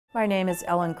My name is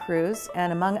Ellen Cruz,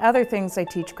 and among other things, I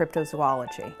teach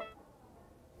cryptozoology.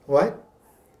 What?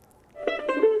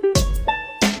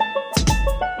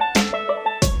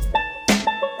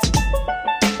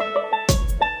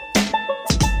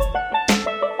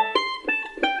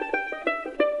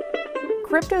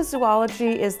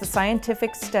 Cryptozoology is the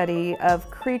scientific study of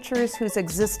creatures whose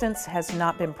existence has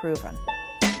not been proven.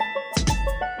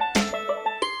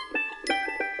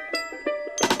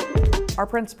 Our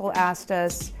principal asked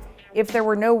us, if there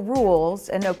were no rules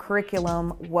and no curriculum,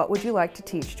 what would you like to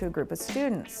teach to a group of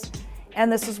students? And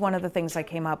this is one of the things I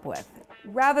came up with.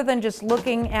 Rather than just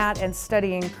looking at and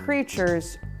studying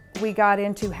creatures, we got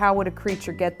into how would a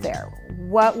creature get there?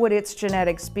 What would its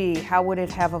genetics be? How would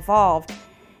it have evolved?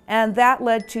 And that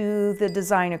led to the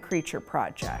Design a Creature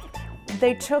project.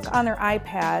 They took on their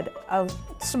iPad a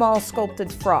small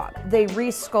sculpted frog. They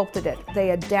re-sculpted it.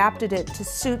 They adapted it to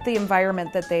suit the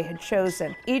environment that they had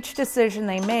chosen. Each decision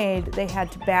they made, they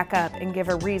had to back up and give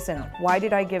a reason. Why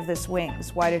did I give this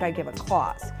wings? Why did I give it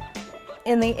claws?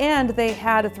 In the end, they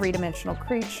had a three-dimensional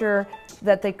creature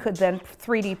that they could then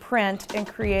 3D print and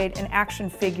create an action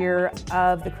figure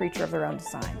of the creature of their own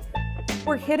design.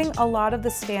 We're hitting a lot of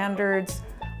the standards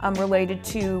related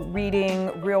to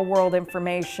reading real-world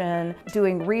information,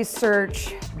 doing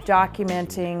research,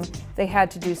 documenting. They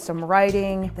had to do some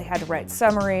writing, they had to write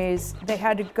summaries, they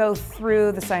had to go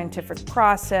through the scientific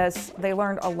process. They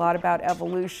learned a lot about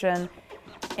evolution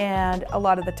and a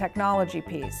lot of the technology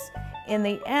piece. In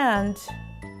the end,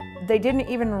 they didn't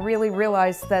even really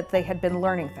realize that they had been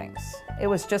learning things. It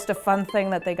was just a fun thing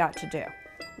that they got to do.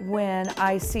 When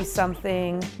I see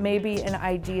something, maybe an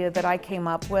idea that I came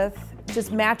up with,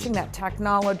 just matching that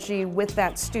technology with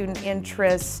that student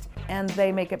interest, and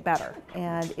they make it better.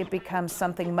 And it becomes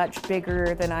something much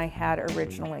bigger than I had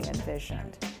originally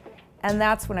envisioned. And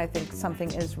that's when I think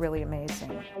something is really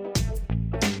amazing.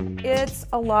 It's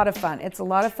a lot of fun. It's a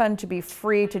lot of fun to be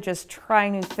free to just try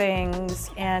new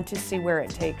things and to see where it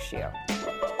takes you.